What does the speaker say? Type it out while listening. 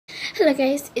Hello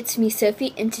guys, it's me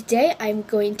Sophie, and today I'm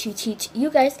going to teach you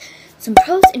guys some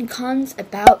pros and cons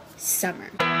about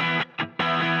summer.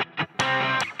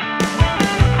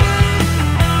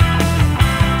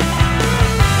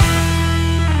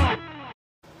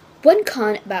 One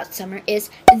con about summer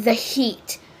is the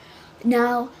heat.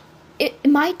 Now, it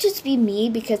might just be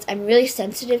me because I'm really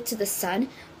sensitive to the sun,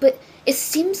 but it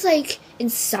seems like in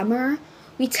summer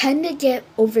we tend to get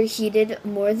overheated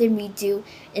more than we do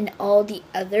in all the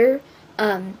other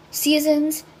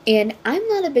seasons, and I'm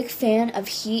not a big fan of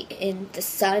heat in the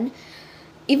sun.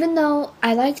 Even though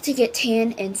I like to get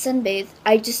tan and sunbathe,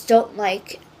 I just don't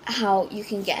like how you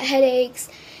can get headaches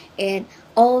and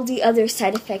all the other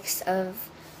side effects of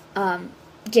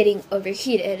getting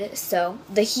overheated. So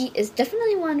the heat is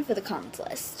definitely one for the cons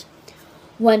list.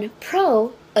 One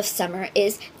pro of summer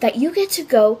is that you get to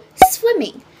go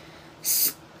swimming.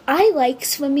 I like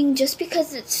swimming just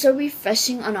because it's so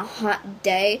refreshing on a hot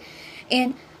day,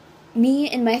 and me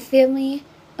and my family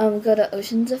go to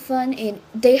Oceans of Fun, and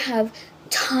they have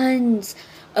tons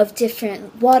of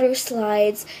different water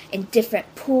slides and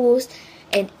different pools,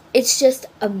 and it's just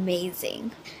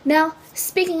amazing. Now,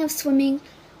 speaking of swimming,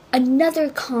 another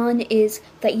con is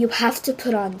that you have to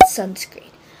put on sunscreen.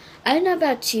 I don't know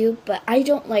about you, but I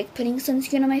don't like putting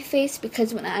sunscreen on my face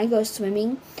because when I go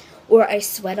swimming or I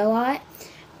sweat a lot,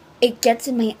 it gets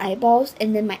in my eyeballs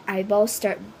and then my eyeballs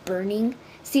start burning.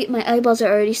 See, my eyeballs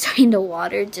are already starting to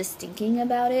water just thinking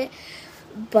about it,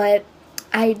 but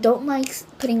I don't like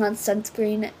putting on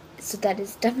sunscreen, so that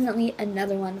is definitely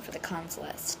another one for the cons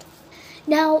list.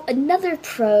 Now, another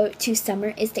pro to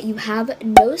summer is that you have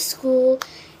no school,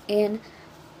 and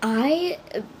I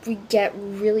get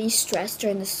really stressed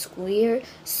during the school year,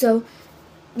 so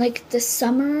like the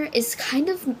summer is kind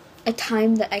of a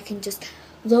time that I can just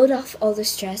load off all the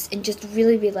stress and just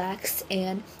really relax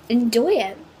and enjoy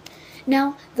it.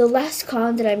 Now, the last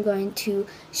con that I'm going to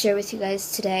share with you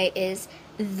guys today is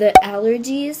the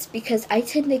allergies, because I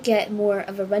tend to get more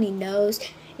of a runny nose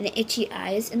and itchy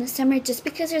eyes in the summer just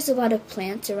because there's a lot of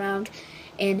plants around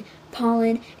and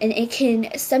pollen, and it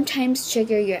can sometimes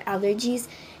trigger your allergies,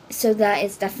 so that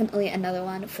is definitely another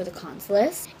one for the cons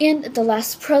list. And the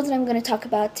last pro that I'm going to talk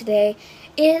about today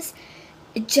is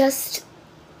just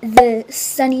the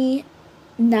sunny,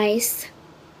 nice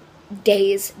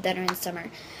days that are in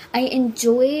summer. I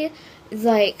enjoy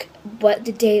like what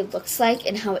the day looks like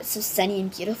and how it's so sunny and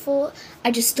beautiful.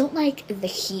 I just don't like the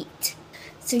heat.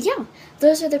 So yeah,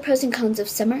 those are the pros and cons of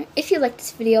summer. If you liked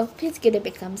this video, please give it a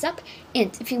big thumbs up.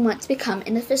 And if you want to become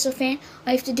an official fan,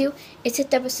 all you have to do is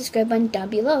hit the subscribe button down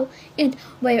below. And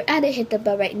while you're at it, hit the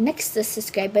bell right next to the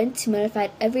subscribe button to be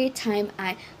notified every time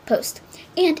I post.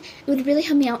 And it would really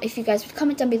help me out if you guys would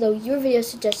comment down below your video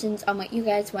suggestions on what you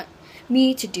guys want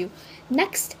me to do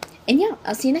next. And yeah,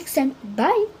 I'll see you next time.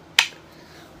 Bye!